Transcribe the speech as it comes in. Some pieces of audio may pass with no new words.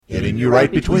Hitting you right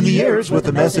between the ears with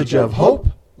a message of hope,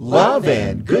 love,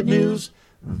 and good news.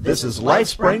 This is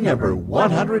Lifespring number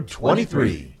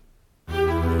 123.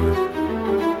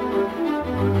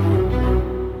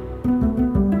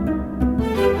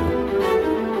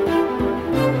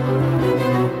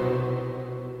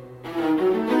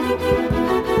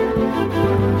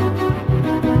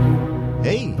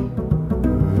 Hey.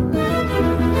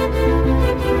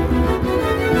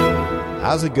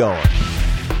 How's it going?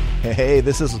 Hey,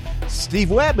 this is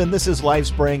Steve Webb, and this is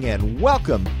Lifespring, and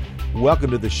welcome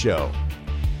to the show.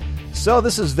 So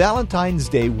this is Valentine's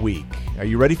Day week. Are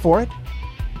you ready for it?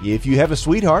 If you have a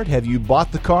sweetheart, have you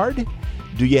bought the card?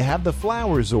 Do you have the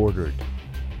flowers ordered?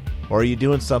 Or are you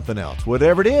doing something else?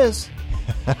 Whatever it is,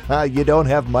 you don't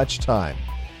have much time.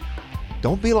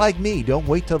 Don't be like me. Don't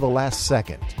wait till the last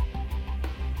second.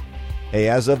 Hey,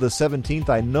 as of the 17th,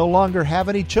 I no longer have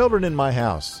any children in my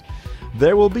house.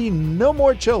 There will be no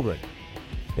more children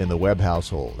in the Webb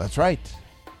household. That's right.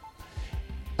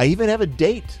 I even have a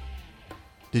date.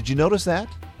 Did you notice that?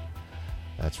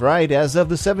 That's right. As of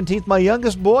the 17th, my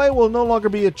youngest boy will no longer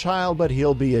be a child, but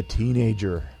he'll be a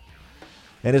teenager.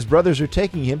 And his brothers are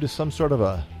taking him to some sort of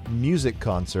a music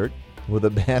concert with a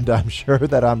band I'm sure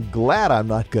that I'm glad I'm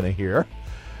not going to hear.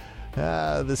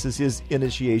 This is his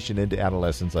initiation into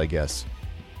adolescence, I guess.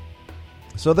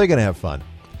 So they're going to have fun.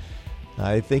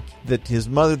 I think that his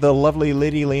mother, the lovely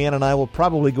Lady Leanne, and I will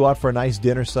probably go out for a nice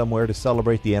dinner somewhere to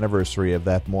celebrate the anniversary of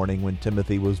that morning when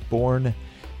Timothy was born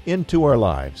into our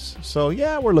lives. So,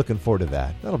 yeah, we're looking forward to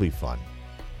that. That'll be fun.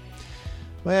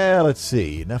 Well, let's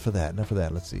see. Enough of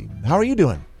that. Let's see. How are you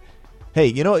doing? Hey,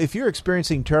 you know, if you're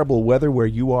experiencing terrible weather where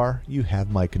you are, you have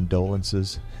my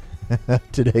condolences.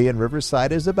 Today in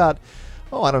Riverside is about,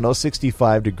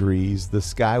 65 degrees. The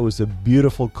sky was a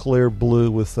beautiful clear blue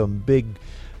with some big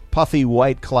puffy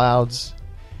white clouds.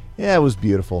 Yeah, it was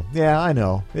beautiful. Yeah, I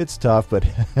know. It's tough, but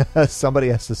somebody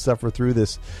has to suffer through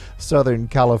this Southern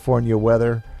California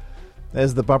weather.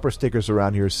 As the bumper stickers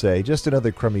around here say, just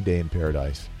another crummy day in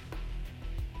paradise.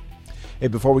 Hey,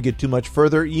 before we get too much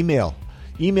further, email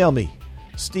me,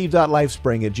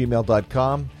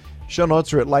 steve.lifespring@gmail.com. Show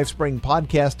notes are at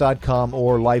lifespringpodcast.com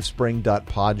or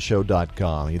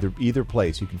lifespring.podshow.com. Either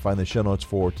place, you can find the show notes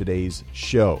for today's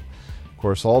show. Of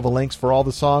course, all the links for all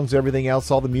the songs, everything else,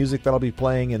 all the music that I'll be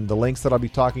playing, and the links that I'll be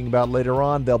talking about later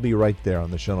on, they'll be right there on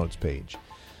the show notes page.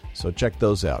 So check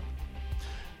those out.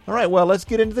 All right, well, let's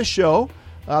get into the show.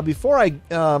 Before I get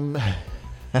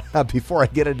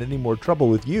into any more trouble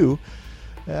with you,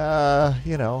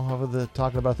 over the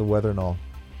talking about the weather and all.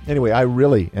 Anyway, I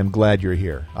really am glad you're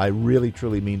here. I really,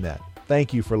 truly mean that.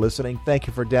 Thank you for listening. Thank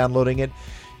you for downloading it.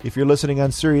 If you're listening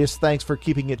on Sirius, thanks for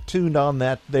keeping it tuned on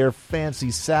that there fancy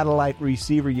satellite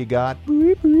receiver you got.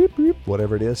 Beep, beep, beep,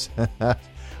 whatever it is. I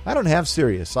don't have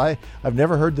Sirius. I've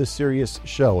never heard this Sirius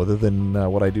show other than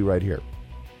what I do right here.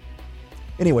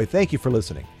 Anyway, thank you for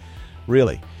listening.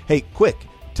 Really. Hey, quick,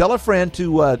 tell a friend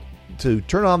to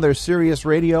turn on their Sirius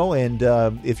radio, and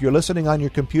if you're listening on your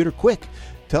computer, quick,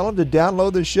 tell them to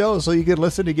download the show so you can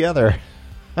listen together.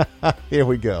 Here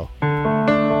we go.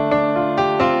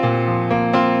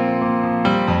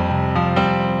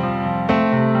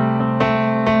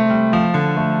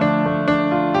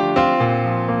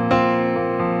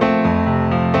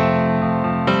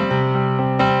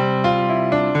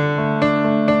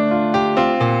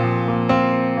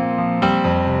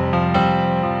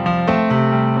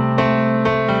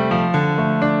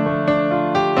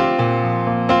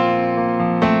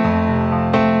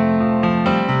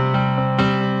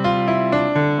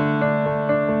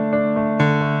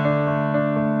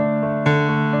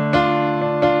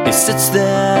 Sits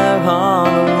there all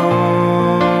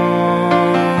alone,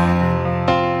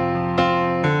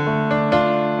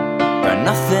 got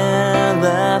nothing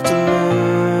left to lose.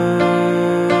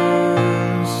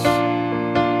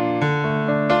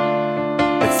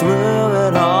 They threw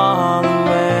it all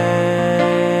away.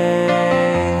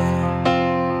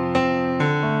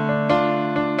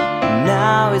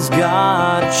 Now he's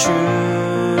got to choose.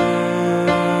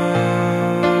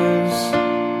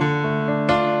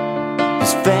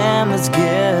 Family's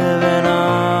given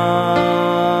up,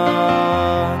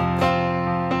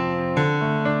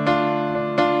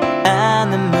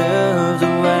 and they moved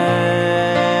away.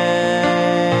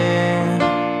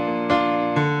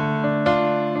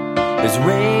 There's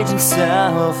rage and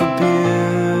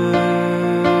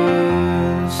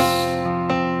self-abuse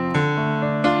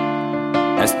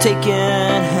has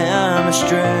taken him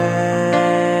astray.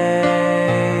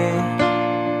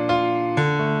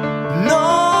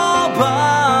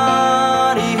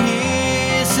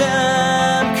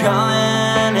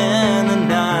 Calling in the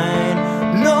night,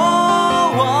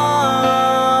 no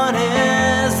one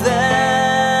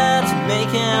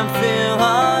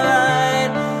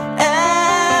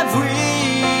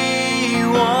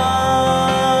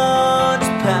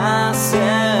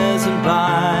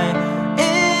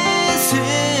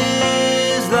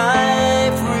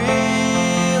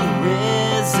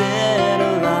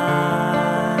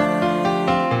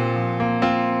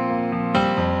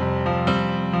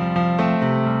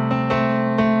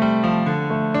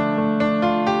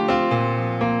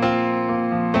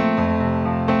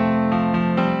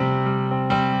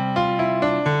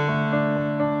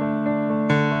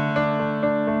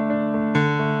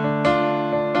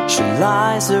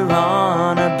lies there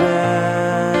on her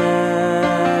bed.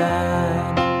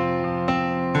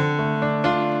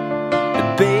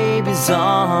 The baby's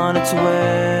on its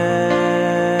way.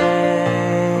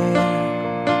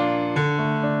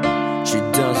 She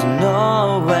doesn't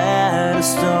know where to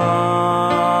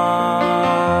start.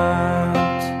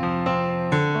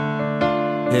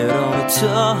 It only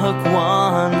took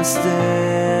one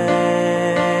mistake.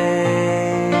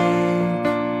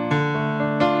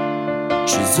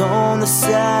 She's only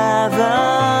 17,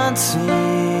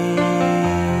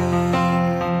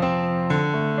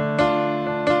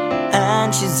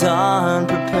 and she's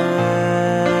unprepared.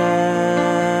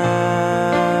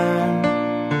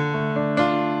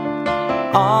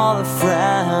 All her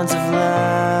friends have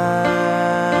left,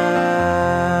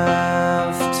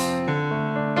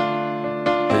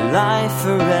 her life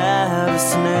forever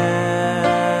snared.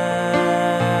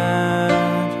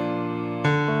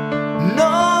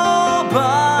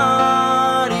 Nobody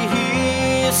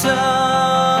hears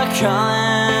her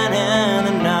calling in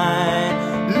the night.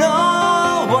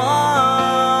 No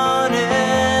one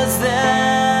is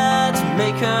there to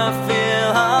make her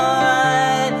feel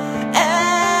alright.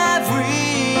 Everyone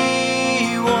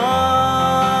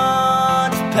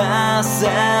just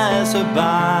passes her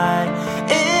by.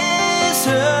 Is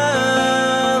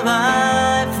her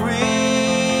life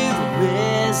real, or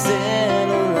is it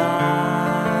a lie?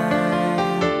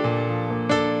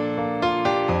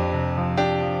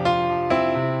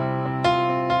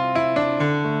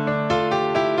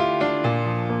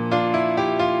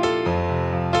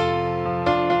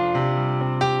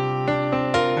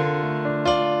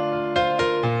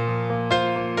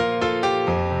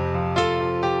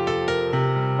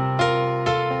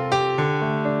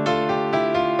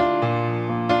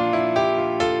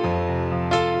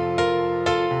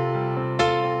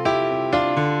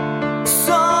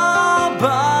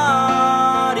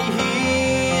 Somebody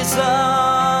hears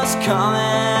us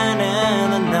calling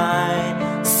in the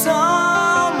night. Someone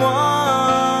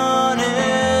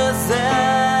is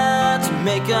there to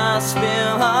make us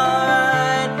feel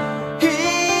alright.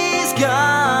 He's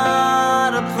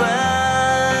got a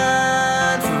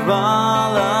plan for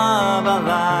all of our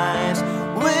lives.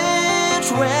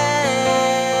 Which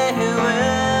way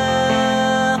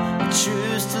will you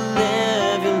choose to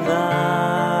live your life?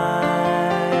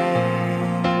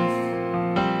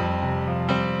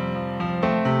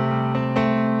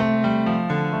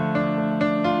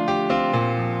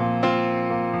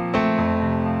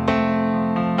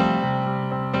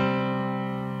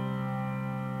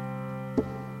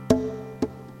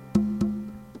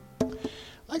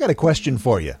 I got a question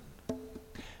for you.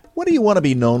 What do you want to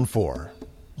be known for?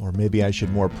 Or maybe I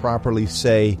should more properly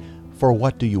say, for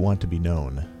what do you want to be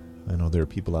known? I know there are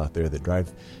people out there that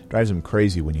drives them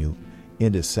crazy when you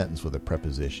end a sentence with a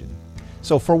preposition.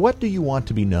 So for what do you want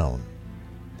to be known?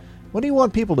 What do you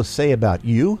want people to say about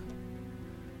you?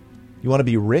 You want to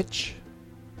be rich?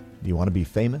 Do you want to be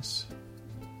famous?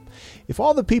 If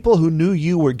all the people who knew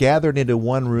you were gathered into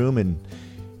one room and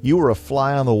you were a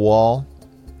fly on the wall,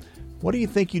 what do you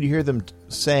think you'd hear them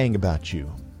saying about you?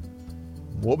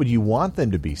 What would you want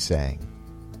them to be saying?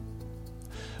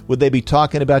 Would they be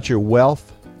talking about your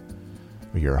wealth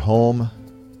or your home?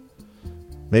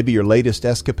 Maybe your latest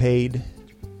escapade?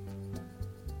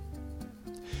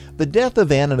 The death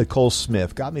of Anna Nicole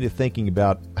Smith got me to thinking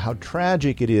about how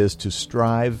tragic it is to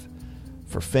strive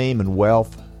for fame and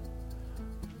wealth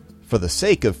for the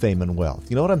sake of fame and wealth.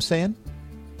 You know what I'm saying?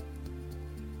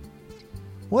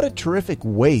 What a terrific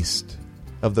waste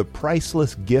of the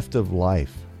priceless gift of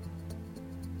life.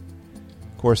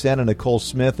 Of course, Anna Nicole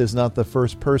Smith is not the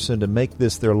first person to make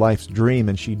this their life's dream,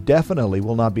 and she definitely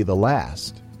will not be the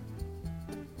last.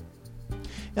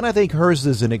 And I think hers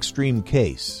is an extreme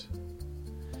case.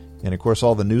 And of course,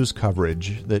 all the news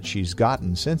coverage that she's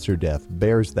gotten since her death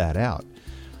bears that out.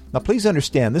 Now, please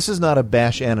understand, this is not a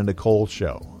bash Anna Nicole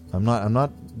show. I'm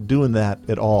not doing that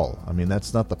at all. I mean,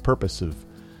 that's not the purpose of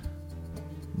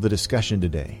the discussion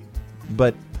today.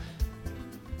 But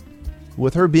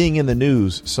with her being in the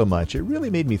news so much, it really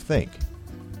made me think.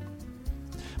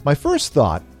 My first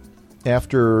thought,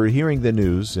 after hearing the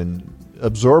news and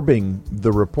absorbing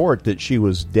the report that she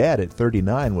was dead at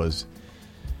 39, was,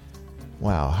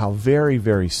 wow, how very,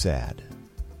 very sad.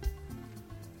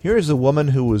 Here is a woman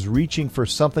who was reaching for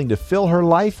something to fill her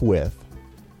life with,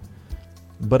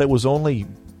 but it was only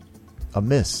a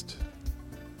mist.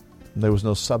 There was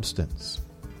no substance.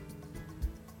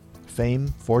 Fame,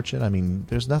 fortune, I mean,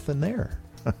 there's nothing there.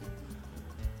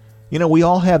 You know, we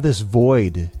all have this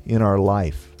void in our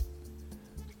life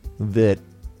that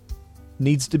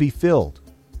needs to be filled.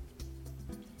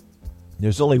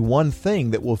 There's only one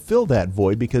thing that will fill that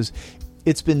void, because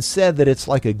it's been said that it's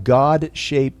like a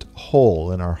God-shaped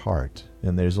hole in our heart.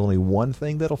 And there's only one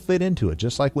thing that'll fit into it,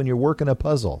 just like when you're working a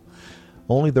puzzle.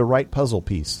 Only the right puzzle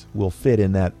piece will fit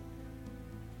in that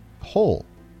hole.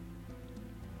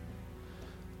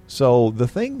 So the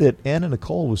thing that Anna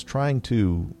Nicole was trying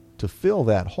to fill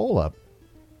that hole up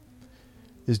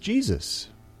is Jesus.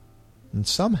 And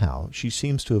somehow she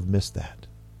seems to have missed that.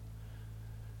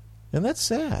 And that's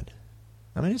sad.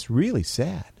 I mean, it's really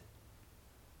sad.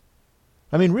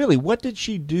 I mean, really, what did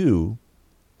she do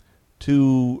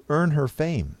to earn her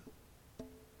fame?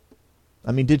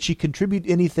 I mean, did she contribute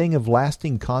anything of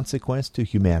lasting consequence to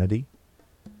humanity?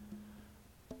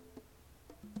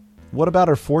 What about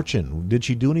her fortune? Did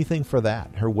she do anything for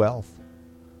that? Her wealth?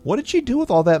 What did she do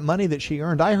with all that money that she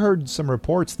earned? I heard some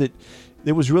reports that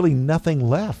there was really nothing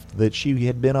left, that she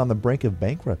had been on the brink of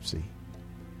bankruptcy.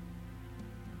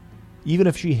 Even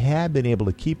if she had been able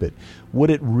to keep it, would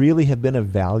it really have been of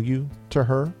value to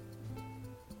her?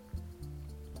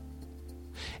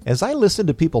 As I listen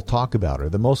to people talk about her,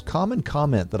 the most common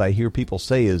comment that I hear people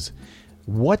say is,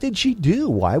 what did she do?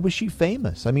 Why was she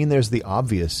famous? I mean, there's the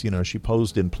obvious, she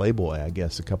posed in Playboy, I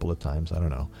guess, a couple of times. I don't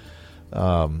know.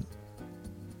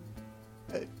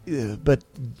 But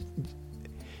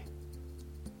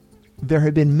there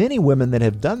have been many women that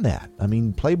have done that. I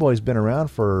mean, Playboy's been around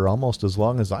for almost as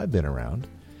long as I've been around.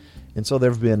 And so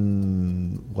there have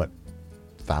been,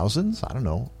 thousands? I don't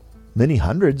know. Many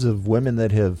hundreds of women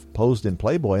that have posed in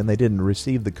Playboy, and they didn't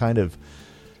receive the kind of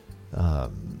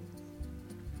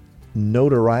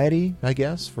notoriety, I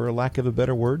guess, for a lack of a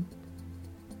better word.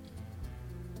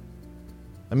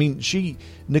 I mean,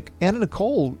 Anna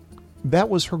Nicole, that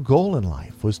was her goal in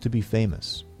life, was to be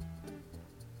famous.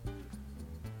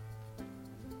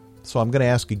 So I'm going to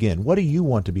ask again, what do you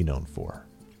want to be known for?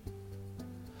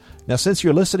 Now, since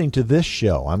you're listening to this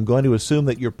show, I'm going to assume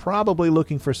that you're probably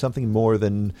looking for something more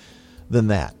than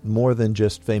that, more than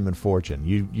just fame and fortune.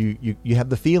 You have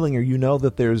the feeling, or you know,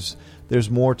 that there's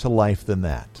more to life than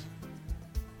that.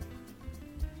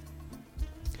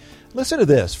 Listen to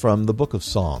this from the book of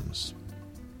Psalms,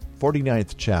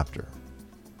 49th chapter.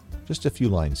 Just a few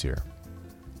lines here.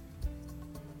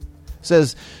 It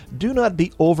says, "Do not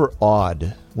be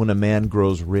overawed when a man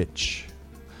grows rich,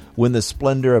 when the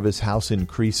splendor of his house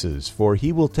increases, for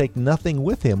he will take nothing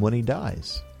with him when he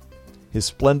dies. His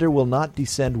splendor will not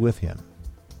descend with him.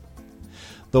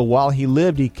 Though while he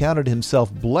lived he counted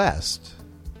himself blessed,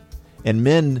 and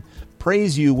men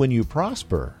praise you when you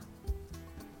prosper.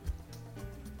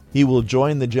 He will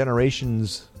join the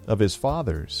generations of his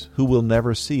fathers, who will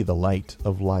never see the light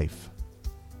of life.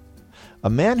 A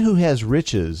man who has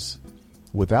riches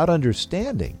without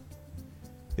understanding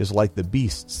is like the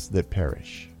beasts that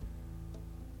perish."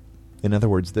 In other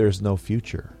words, there's no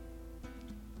future.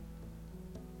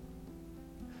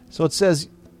 So it says,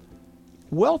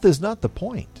 wealth is not the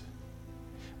point.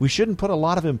 We shouldn't put a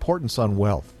lot of importance on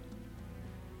wealth.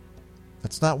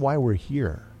 That's not why we're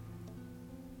here.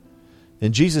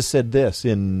 And Jesus said this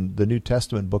in the New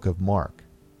Testament book of Mark.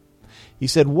 He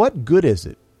said, "What good is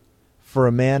it for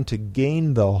a man to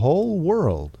gain the whole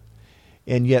world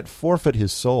and yet forfeit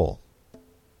his soul?"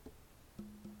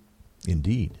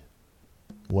 Indeed,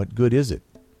 what good is it?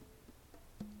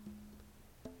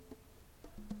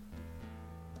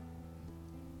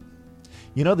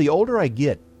 The older I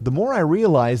get, the more I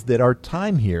realize that our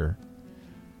time here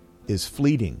is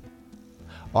fleeting.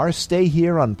 Our stay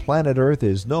here on planet Earth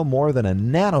is no more than a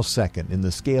nanosecond in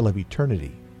the scale of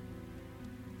eternity.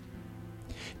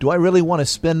 Do I really want to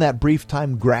spend that brief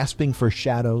time grasping for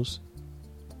shadows?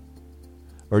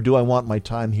 Or do I want my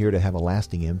time here to have a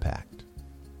lasting impact?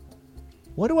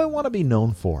 What do I want to be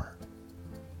known for?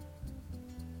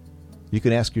 You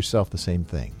can ask yourself the same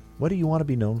thing. What do you want to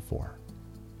be known for?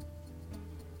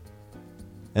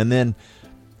 And then,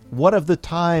 what of the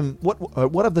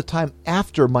time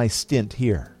after my stint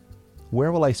here?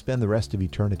 Where will I spend the rest of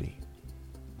eternity?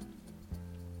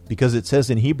 Because it says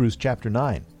in Hebrews chapter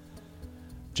 9,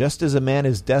 just as a man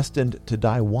is destined to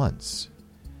die once,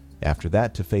 after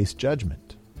that to face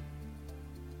judgment.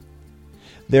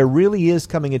 There really is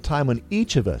coming a time when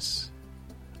each of us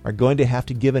are going to have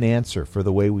to give an answer for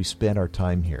the way we spend our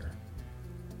time here.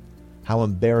 How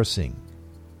embarrassing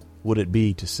would it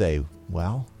be to say,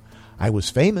 well, I was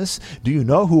famous. Do you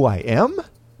know who I am?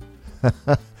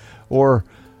 Or,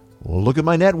 well, look at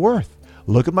my net worth.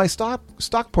 Look at my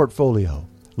stock portfolio.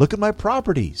 Look at my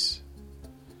properties.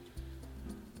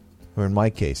 Or in my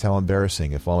case, how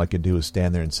embarrassing if all I could do is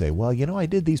stand there and say, well, I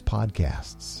did these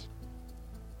podcasts.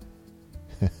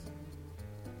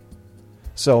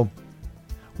 So,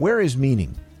 where is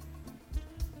meaning?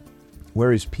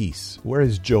 Where is peace? Where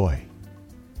is joy?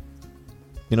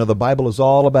 You know, the Bible is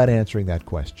all about answering that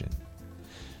question.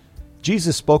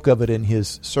 Jesus spoke of it in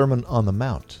his Sermon on the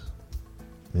Mount.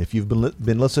 If you've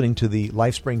been listening to the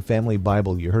Lifespring Family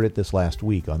Bible, you heard it this last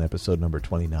week on episode number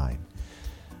 29.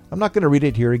 I'm not going to read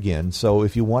it here again, so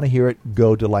if you want to hear it,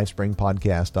 go to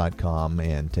lifespringpodcast.com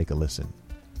and take a listen.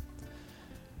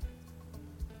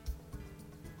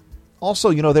 Also,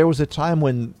 you know, there was a time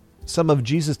when some of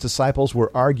Jesus' disciples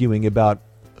were arguing about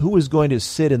who was going to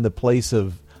sit in the place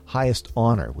of highest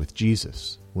honor with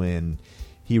Jesus when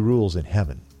he rules in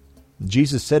heaven.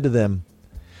 Jesus said to them,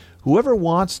 "Whoever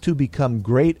wants to become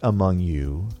great among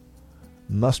you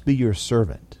must be your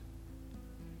servant,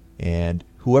 and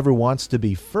whoever wants to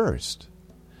be first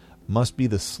must be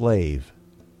the slave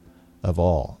of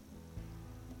all."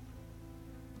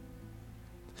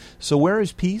 So where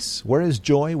is peace? Where is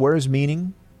joy? Where is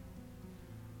meaning?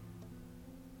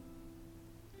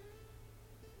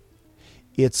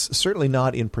 It's certainly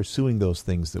not in pursuing those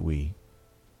things that we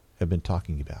have been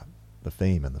talking about, the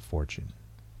fame and the fortune.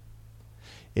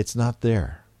 It's not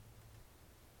there.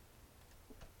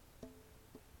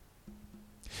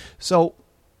 So,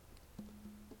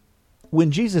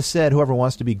 when Jesus said, "Whoever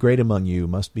wants to be great among you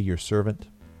must be your servant,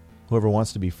 whoever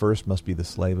wants to be first must be the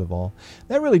slave of all,"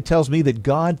 that really tells me that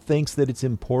God thinks that it's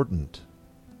important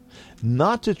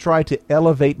not to try to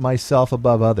elevate myself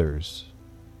above others,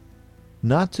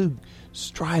 not to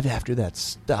strive after that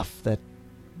stuff, that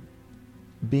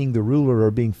being the ruler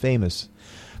or being famous.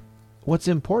 What's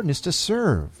important is to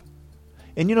serve.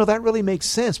 And you know, that really makes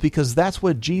sense because that's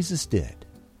what Jesus did.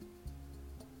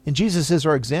 And Jesus is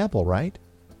our example, right?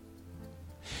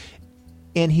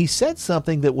 And he said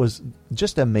something that was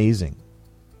just amazing.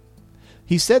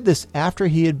 He said this after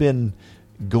he had been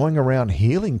going around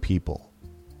healing people,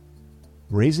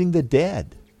 raising the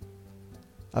dead.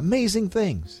 Amazing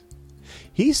things.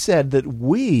 He said that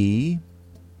he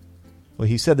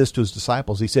said this to his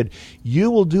disciples. He said,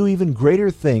 "You will do even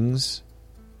greater things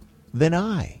than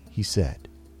I," he said.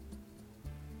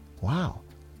 Wow.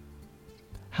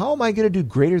 How am I going to do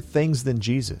greater things than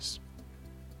Jesus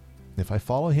if I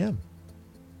follow him?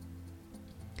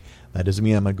 That doesn't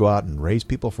mean I'm going to go out and raise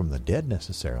people from the dead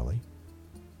necessarily.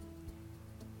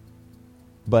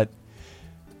 But,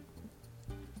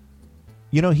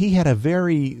 you know, he had a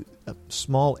very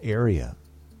small area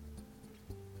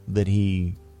that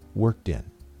he worked in,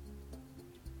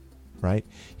 right?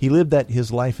 He lived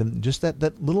his life in just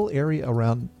that little area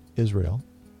around Israel.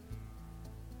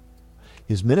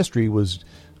 His ministry was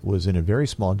in a very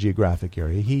small geographic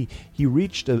area. He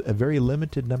reached a very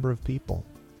limited number of people.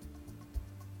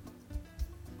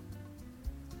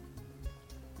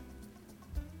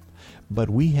 But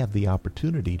we have the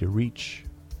opportunity to reach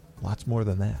lots more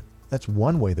than that. That's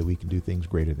one way that we can do things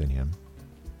greater than him.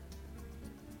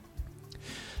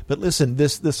 But listen,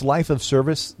 this life of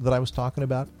service that I was talking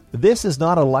about, this is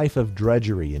not a life of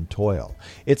drudgery and toil.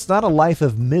 It's not a life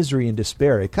of misery and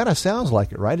despair. It kind of sounds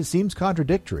like it, right? It seems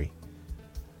contradictory.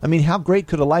 I mean, how great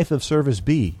could a life of service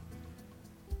be?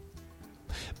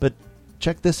 But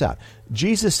check this out.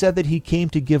 Jesus said that he came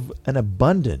to give an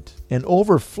abundant and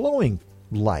overflowing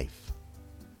life.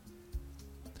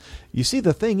 You see,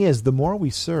 the thing is, the more we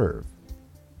serve,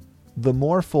 the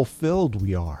more fulfilled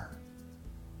we are,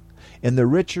 and the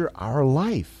richer our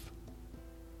life.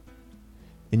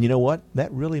 And you know what?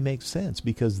 That really makes sense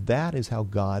because that is how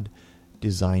God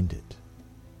designed it.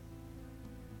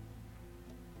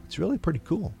 It's really pretty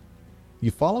cool.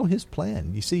 You follow his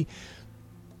plan. You see,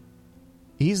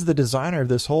 he's the designer of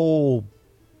this whole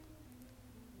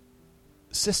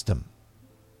system.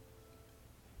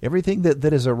 Everything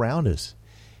that is around us,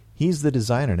 he's the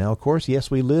designer. Now, of course, yes,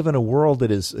 we live in a world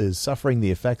that is suffering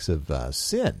the effects of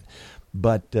sin.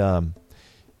 But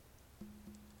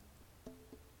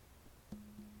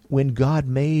when God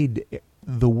made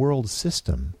the world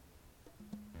system,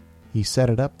 he set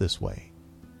it up this way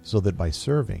so that by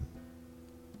serving,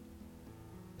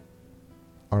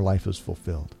 our life is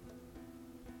fulfilled.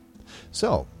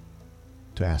 So,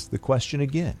 to ask the question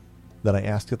again that I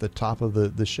asked at the top of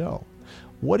the show,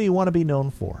 what do you want to be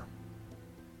known for?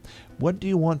 What do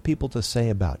you want people to say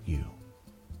about you?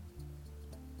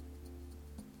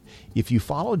 If you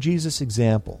follow Jesus'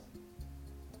 example,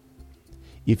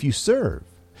 if you serve,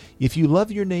 if you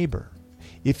love your neighbor,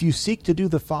 if you seek to do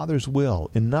the Father's will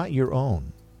and not your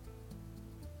own,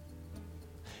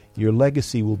 your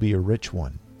legacy will be a rich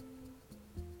one.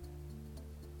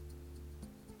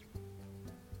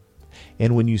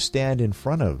 And when you stand in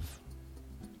front of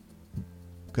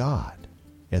God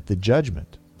at the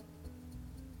judgment,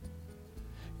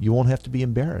 you won't have to be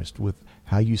embarrassed with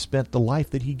how you spent the life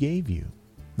that he gave you.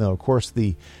 No, of course,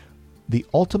 the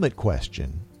ultimate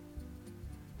question,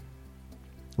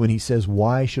 when he says,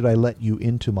 why should I let you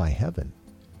into my heaven?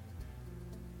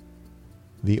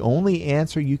 The only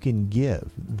answer you can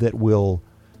give that will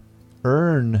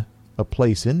earn a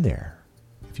place in there,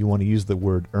 if you want to use the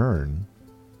word earn,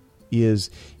 is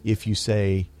if you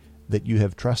say that you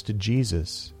have trusted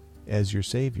Jesus as your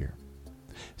Savior.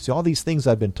 See, all these things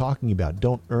I've been talking about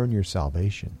don't earn your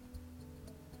salvation.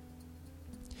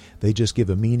 They just give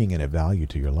a meaning and a value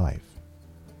to your life.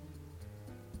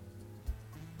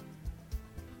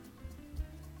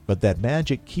 But that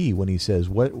magic key, when he says,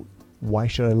 why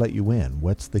should I let you in?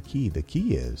 What's the key? The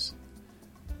key is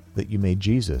that you made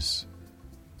Jesus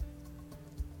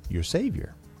your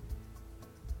Savior.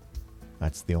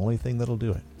 That's the only thing that'll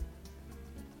do it.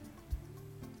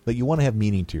 But you want to have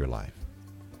meaning to your life.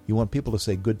 You want people to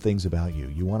say good things about you.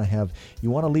 You want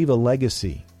to leave a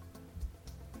legacy.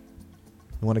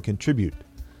 You want to contribute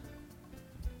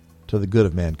to the good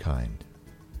of mankind.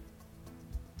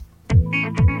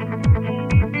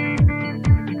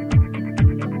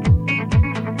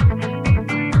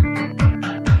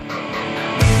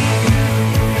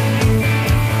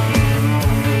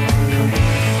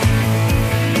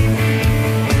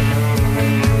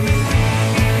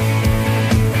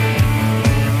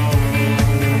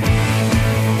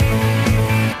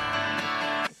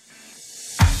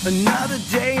 Another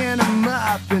day and I'm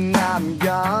up and I'm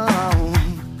gone.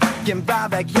 Can't buy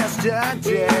back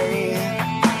yesterday.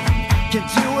 Can't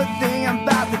do a thing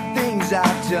about the things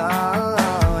I've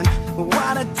done.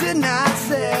 What I did not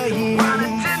say.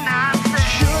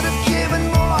 Should have given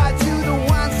more to the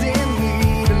ones in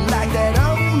need. Like that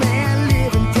old man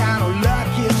living down on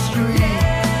Lucky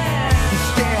Street. He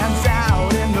stands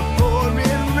out in the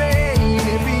pouring rain.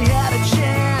 If he had a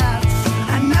chance,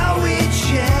 I know he'd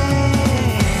change.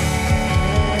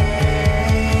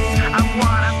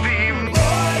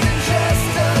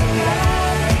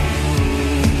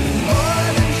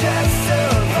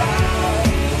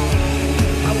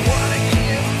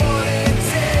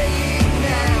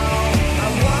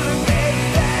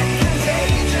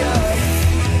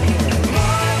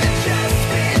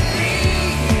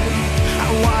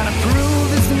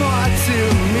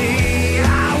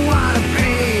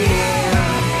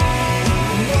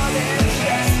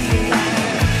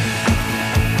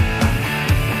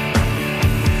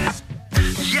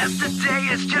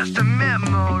 It's just a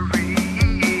memory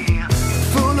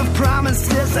full of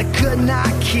promises I could not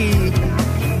keep.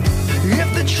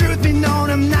 If the truth be known,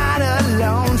 I'm not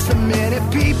alone. So many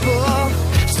people,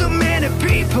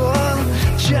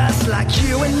 just like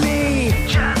you and me,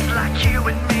 just like you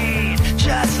and me,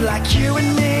 just like you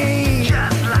and me,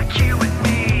 just like you and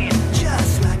me,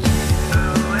 just like you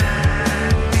and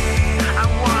me. I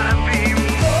wanna be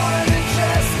more than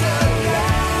just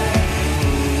alive,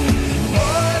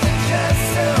 more than just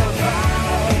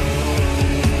survive.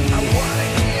 I wanna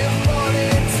give more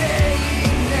than take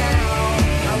now.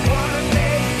 I wanna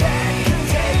make that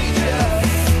contagious.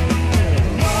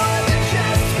 More than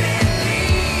just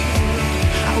believe.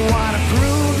 I wanna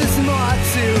prove there's more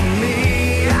to me.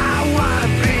 I wanna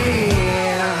be.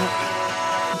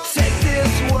 Take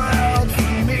this world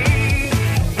from me,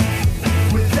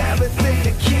 with everything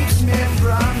that keeps me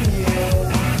from you,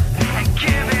 and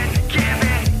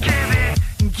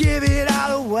give it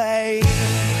all away.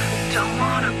 Don't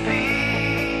wanna be,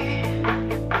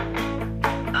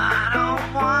 I don't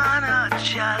wanna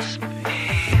just be,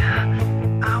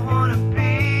 I wanna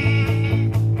be,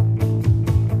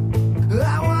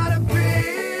 I wanna be,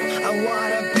 I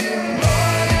wanna be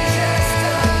more than just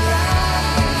alive,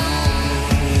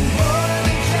 more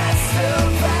than just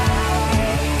survive.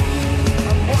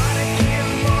 I wanna give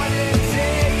more than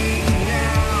take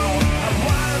now. I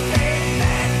wanna make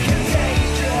that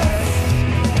contagious.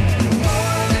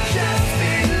 More than just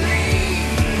believe.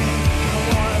 I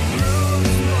wanna prove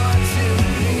there's more to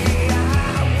me.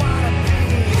 I wanna be.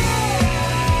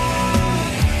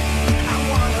 I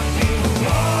wanna be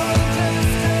more than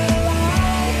just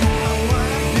alive. I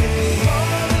wanna be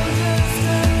more than just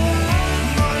alive.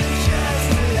 More than just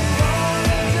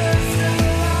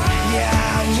alive. Yeah,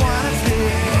 I wanna be.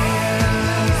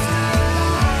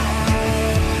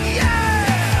 Yeah.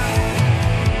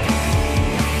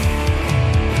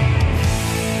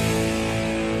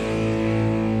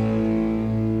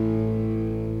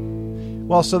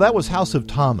 Well, so that was House of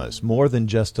Thomas, More Than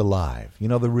Just Alive. You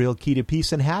know, the real key to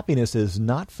peace and happiness is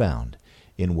not found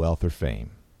in wealth or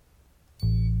fame.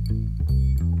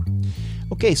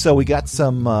 Okay, so we got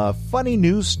some funny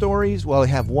news stories. Well, I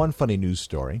have one funny news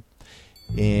story.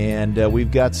 And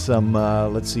we've got some,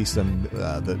 the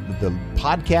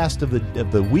podcast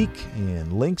of the week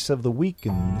and links of the week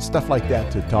and stuff like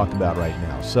that to talk about right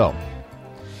now. So,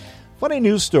 funny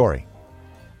news story.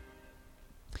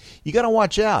 You got to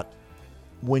watch out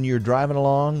when you're driving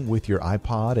along with your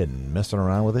iPod and messing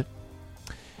around with it.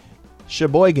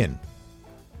 Sheboygan.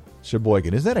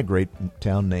 Isn't that a great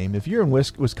town name? If you're in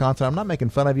Wisconsin, I'm not making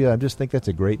fun of you. I just think that's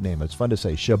a great name. It's fun to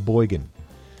say. Sheboygan.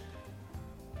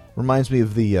 Reminds me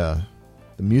of the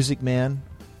Music Man.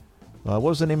 What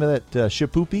was the name of that?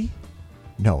 Shapoopy?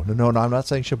 No. I'm not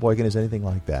saying Sheboygan is anything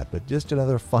like that, but just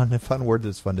another fun word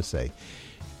that's fun to say.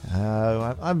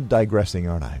 I'm digressing,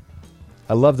 aren't I?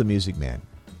 I love the Music Man.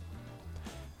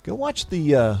 Go watch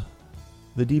the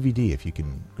DVD if you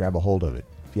can grab a hold of it.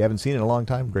 If you haven't seen it in a long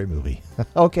time, great movie.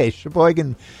 Okay,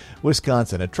 Sheboygan,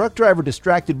 Wisconsin. A truck driver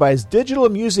distracted by his digital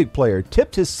music player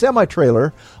tipped his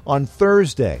semi-trailer on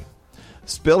Thursday,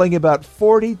 spilling about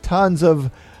 40 tons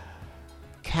of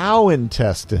cow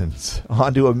intestines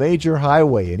onto a major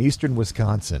highway in eastern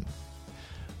Wisconsin.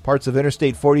 Parts of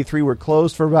Interstate 43 were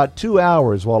closed for about 2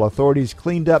 hours while authorities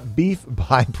cleaned up beef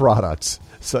byproducts,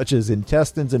 such as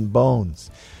intestines and bones,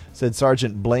 said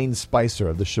Sergeant Blaine Spicer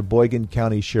of the Sheboygan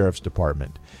County Sheriff's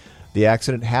Department. The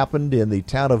accident happened in the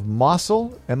town of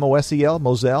Moselle, M-O-S-E-L,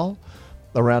 Moselle,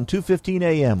 around 2:15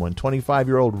 a.m. when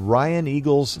 25-year-old Ryan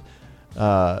Eagle's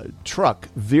truck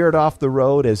veered off the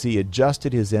road as he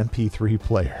adjusted his MP3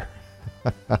 player.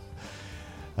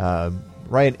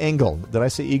 Ryan Engel, did I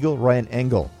say Eagle? Ryan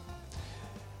Engel,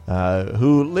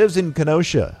 who lives in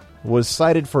Kenosha, was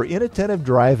cited for inattentive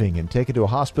driving and taken to a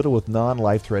hospital with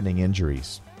non-life-threatening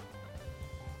injuries.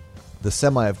 The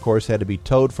semi, of course, had to be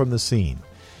towed from the scene,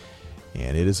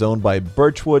 and it is owned by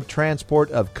Birchwood Transport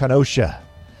of Kenosha.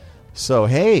 So,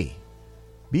 hey,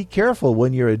 be careful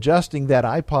when you're adjusting that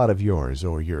iPod of yours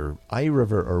or your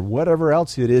iRiver or whatever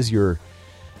else it is you're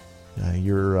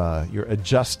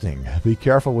adjusting. Be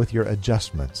careful with your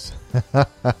adjustments.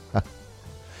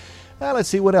 Let's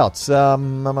see what else.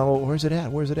 Where's it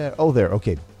at? Oh, there.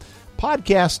 Okay.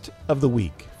 Podcast of the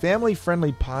week.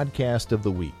 Family-friendly podcast of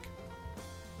the week.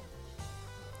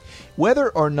 Whether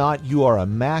or not you are a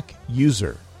Mac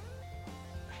user,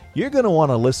 you're going to want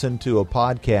to listen to a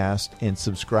podcast and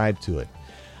subscribe to it.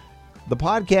 The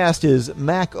podcast is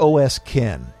Mac OS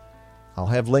Ken. I'll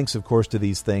have links, of course, to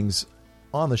these things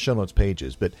on the show notes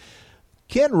pages. But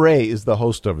Ken Ray is the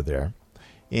host over there,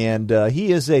 and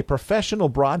he is a professional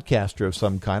broadcaster of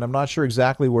some kind. I'm not sure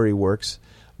exactly where he works,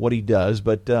 what he does,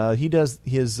 but he does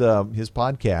his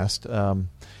podcast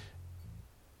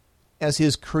as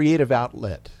his creative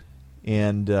outlet.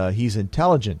 And he's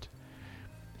intelligent.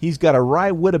 He's got a wry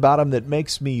wit about him that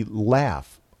makes me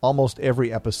laugh almost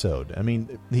every episode. I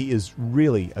mean, he is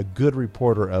really a good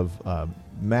reporter of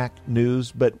Mac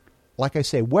news. But like I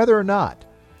say, whether or not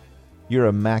you're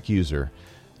a Mac user,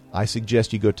 I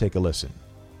suggest you go take a listen.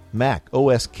 Mac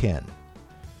OS Ken.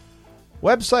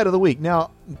 Website of the week. Now,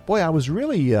 boy, I was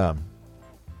really kind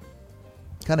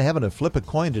of having to flip a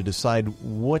coin to decide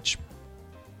which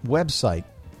website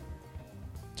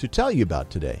to tell you about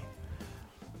today,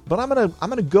 but I'm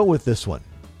gonna go with this one.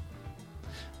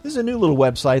 This is a new little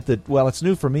website that, well, it's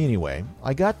new for me anyway.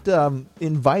 I got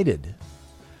invited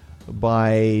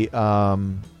by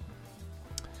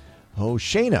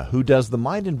Shayna, who does the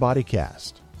Mind and Body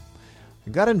Cast.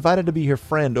 I got invited to be her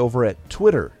friend over at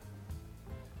Twitter.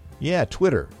 Yeah,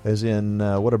 Twitter, as in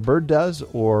what a bird does,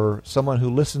 or someone who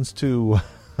listens to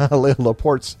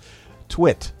Laporte's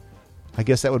twit. I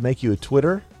guess that would make you a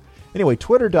Twitter. Anyway,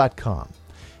 twitter.com.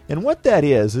 And what that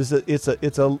is it's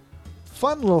a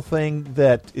fun little thing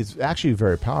that is actually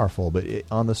very powerful, but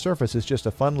on the surface it's just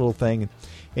a fun little thing.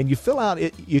 And you fill out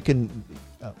it. You can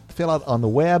fill out on the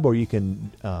web, or you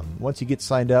can once you get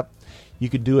signed up, you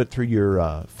can do it through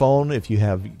your phone if you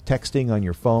have texting on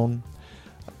your phone.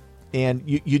 And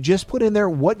you just put in there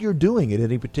what you're doing at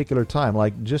any particular time.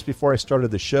 Like just before I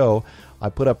started the show, I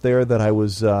put up there that I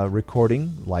was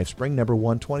recording Lifespring number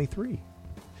 123.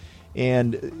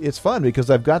 And it's fun because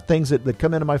I've got things that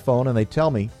come into my phone and they tell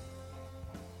me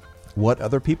what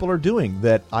other people are doing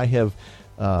that I have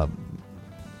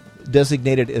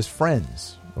designated as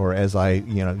friends, or as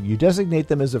you designate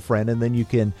them as a friend, and then you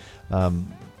can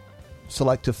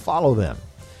select to follow them.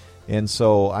 And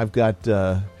so I've got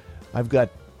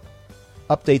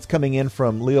updates coming in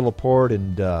from Leo Laporte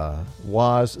and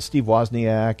Steve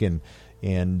Wozniak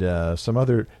and some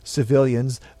other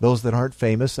civilians, those that aren't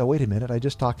famous. Oh, wait a minute, I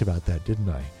just talked about that, didn't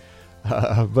I?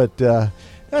 But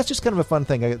that's just kind of a fun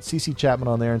thing. I got CC Chapman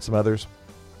on there and some others.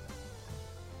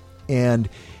 And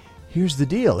here's the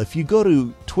deal. If you go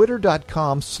to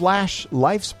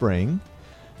twitter.com/Lifespring,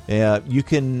 You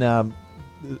can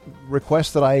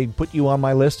request that I put you on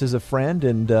my list as a friend,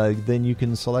 and then you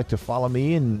can select to follow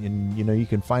me, and you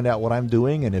can find out what I'm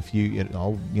doing, and if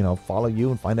I'll follow you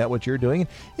and find out what you're doing.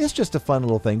 It's just a fun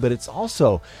little thing, but it's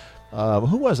also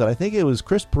who was it? I think it was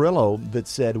Chris Perillo that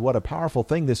said what a powerful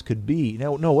thing this could be.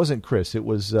 No, it wasn't Chris. It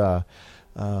was who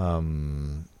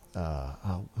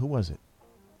was it?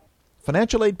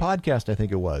 Financial Aid Podcast, I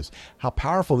think it was. How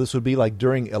powerful this would be, like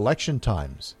during election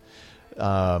times.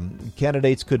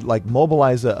 Candidates could like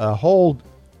mobilize a whole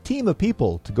team of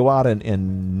people to go out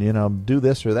and do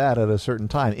this or that at a certain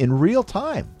time in real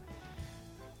time.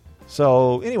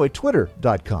 So anyway,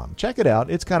 twitter.com. Check it out.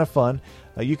 It's kind of fun.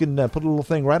 You can put a little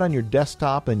thing right on your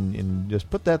desktop and just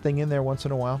put that thing in there once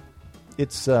in a while.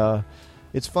 It's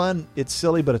fun. It's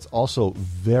silly, but it's also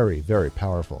very, very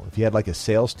powerful. If you had like a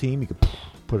sales team, you could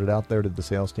put it out there to the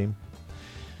sales team.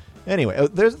 Anyway,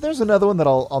 there's another one that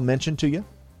I'll mention to you.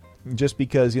 Just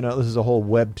because, this is a whole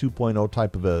Web 2.0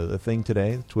 type of a thing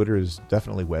today. Twitter is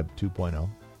definitely Web 2.0.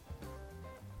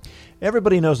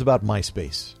 Everybody knows about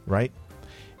MySpace, right?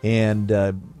 And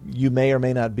you may or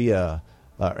may not be have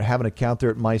an account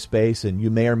there at MySpace, and you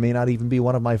may or may not even be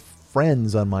one of my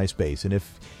friends on MySpace. And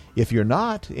if you're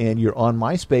not, and you're on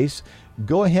MySpace,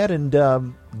 go ahead and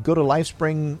go to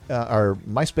Lifespring or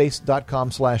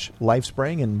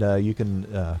myspace.com/Lifespring, and you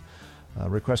can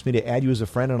request me to add you as a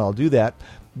friend, and I'll do that.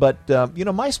 But,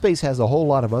 MySpace has a whole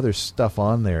lot of other stuff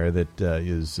on there that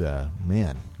is,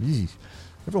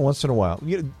 every once in a while.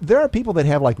 There are people that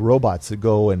have like robots that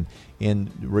go and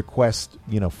request,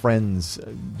 friends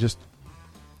just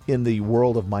in the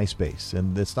world of MySpace.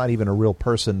 And it's not even a real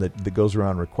person that goes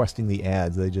around requesting the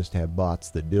ads. They just have bots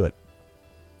that do it.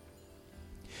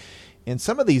 And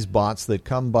some of these bots that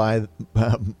come by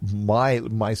my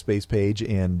MySpace page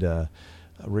and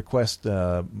request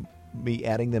me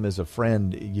adding them as a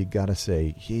friend, you got to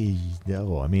say, hey,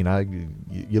 no. I mean,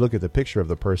 you look at the picture of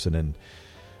the person and,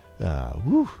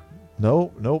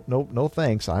 no,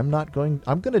 thanks. I'm going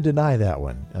to deny that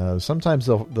one. Sometimes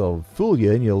they'll fool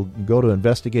you, and you'll go to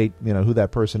investigate, who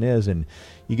that person is, and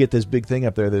you get this big thing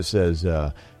up there that says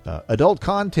adult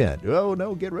content. Oh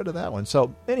no, get rid of that one.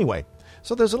 So anyway,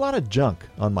 there's a lot of junk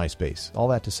on MySpace. All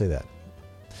that to say that.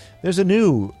 There's a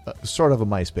new sort of a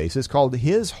MySpace. It's called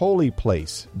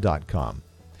hisholyplace.com.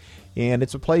 And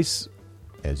it's a place,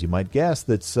 as you might guess,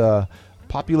 that's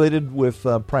populated with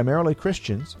primarily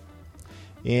Christians.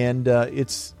 And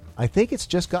I think it's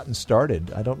just gotten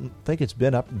started. I don't think it's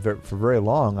been up for very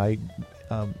long. I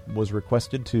was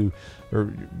recommended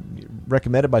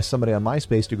by somebody on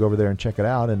MySpace to go over there and check it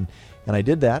out. And I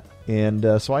did that.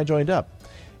 And so I joined up.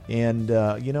 And,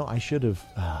 I should have,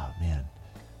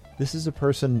 this is a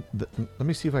person let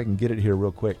me see if I can get it here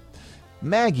real quick.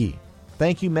 Maggie.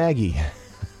 Thank you, Maggie.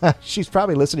 She's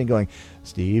probably listening going,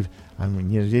 Steve,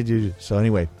 so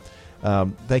anyway,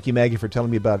 thank you, Maggie, for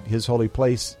telling me about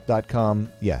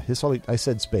hisholyplace.com. Yeah, I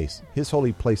said space.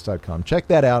 Hisholyplace.com. Check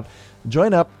that out.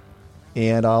 Join up,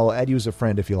 and I'll add you as a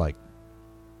friend if you like,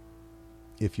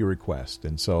 if you request.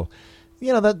 And so,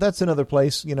 that's another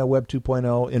place, Web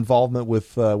 2.0, involvement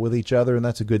with each other, and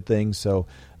that's a good thing. So,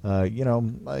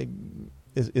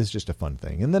 it's just a fun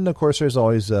thing. And then, of course, there's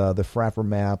always the Frapper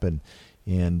map, and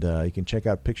you can check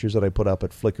out pictures that I put up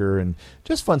at Flickr and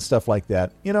just fun stuff like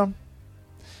that,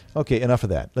 Okay, enough of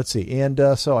that. Let's see. And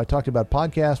so I talked about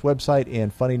podcast, website,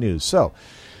 and funny news. So,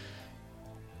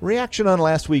 reaction on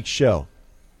last week's show.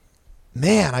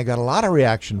 Man, I got a lot of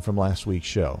reaction from last week's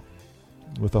show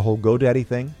with the whole GoDaddy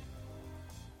thing.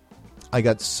 I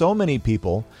got so many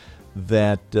people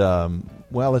that,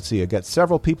 let's see. I got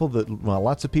several people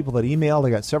lots of people that emailed.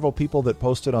 I got several people that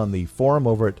posted on the forum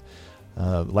over at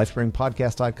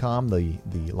LifespringPodcast.com, the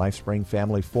Lifespring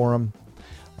Family Forum.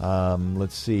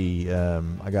 Let's see.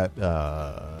 I got,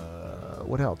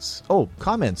 what else? Oh,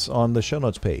 comments on the show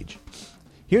notes page.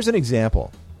 Here's an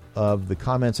example of the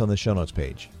comments on the show notes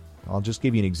page. I'll just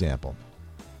give you an example.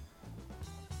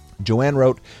 Joanne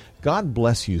wrote, God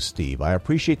bless you, Steve. I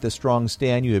appreciate the strong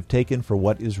stand you have taken for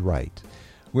what is right.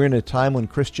 We're in a time when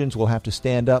Christians will have to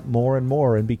stand up more and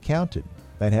more and be counted.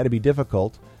 That had to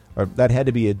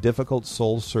be a difficult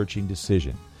soul-searching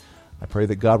decision. I pray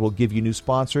that God will give you new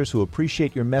sponsors who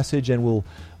appreciate your message and will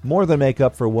more than make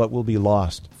up for what will be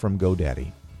lost from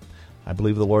GoDaddy. I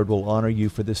believe the Lord will honor you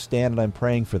for this stand, and I'm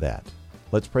praying for that.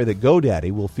 Let's pray that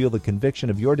GoDaddy will feel the conviction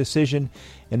of your decision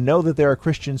and know that there are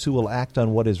Christians who will act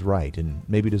on what is right and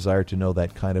maybe desire to know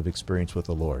that kind of experience with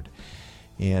the Lord.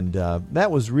 And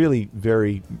that was really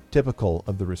very typical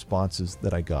of the responses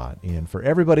that I got. And for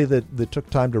everybody that took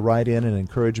time to write in and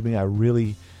encourage me, I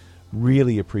really,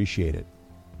 really appreciate it.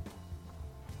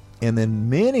 And then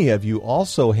many of you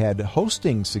also had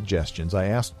hosting suggestions. I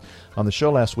asked on the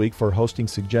show last week for hosting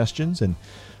suggestions, and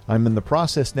I'm in the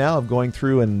process now of going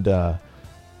through and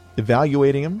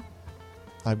evaluating them.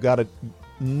 I've got it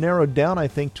narrowed down, I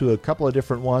think, to a couple of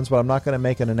different ones, but I'm not going to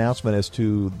make an announcement as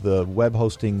to the web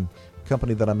hosting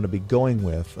company that I'm going to be going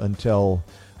with until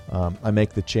I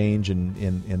make the change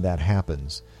and that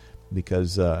happens,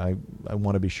 because I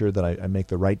want to be sure that I make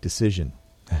the right decision.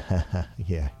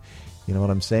 Yeah, you know what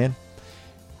I'm saying?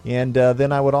 And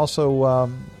then I would also,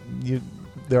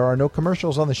 there are no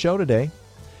commercials on the show today,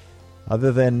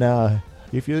 other than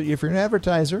if you're an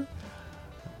advertiser,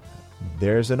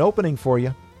 there's an opening for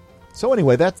you. So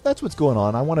anyway, that's what's going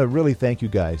on. I want to really thank you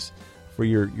guys for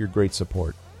your great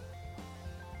support.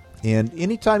 And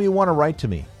anytime you want to write to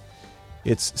me,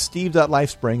 it's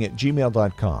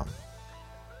steve.lifespring@gmail.com.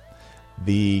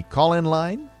 The call-in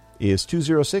line is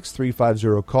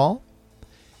 206-350-CALL.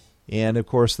 And of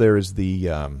course, there is the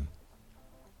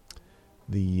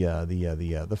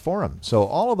forum. So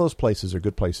all of those places are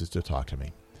good places to talk to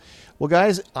me. Well,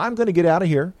 guys, I'm going to get out of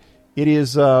here. It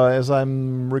is, as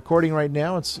I'm recording right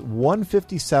now, it's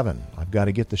 1:57. I've got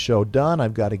to get the show done.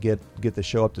 I've got to get the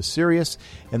show up to Sirius.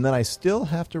 And then I still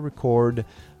have to record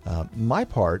my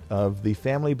part of the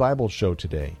Family Bible Show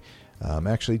today.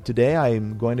 Actually, today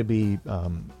I'm going to be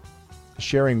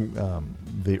sharing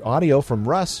the audio from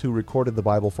Russ, who recorded the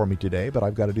Bible for me today, but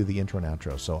I've got to do the intro and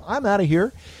outro. So I'm out of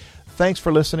here. Thanks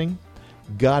for listening.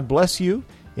 God bless you.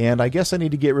 And I guess I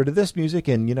need to get rid of this music,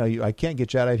 and I can't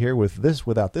get you out of here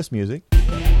without this music.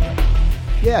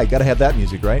 Yeah, I got to have that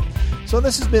music, right? So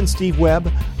this has been Steve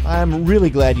Webb. I'm really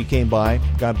glad you came by.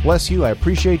 God bless you. I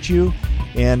appreciate you,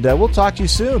 and we'll talk to you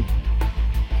soon.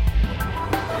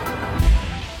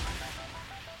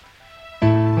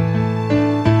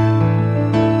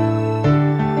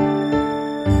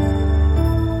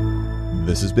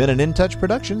 This has been an In Touch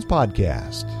Productions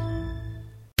podcast.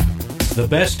 The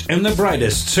best and the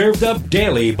brightest served up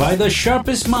daily by the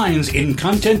sharpest minds in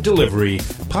content delivery,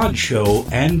 pod show,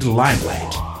 and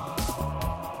limelight.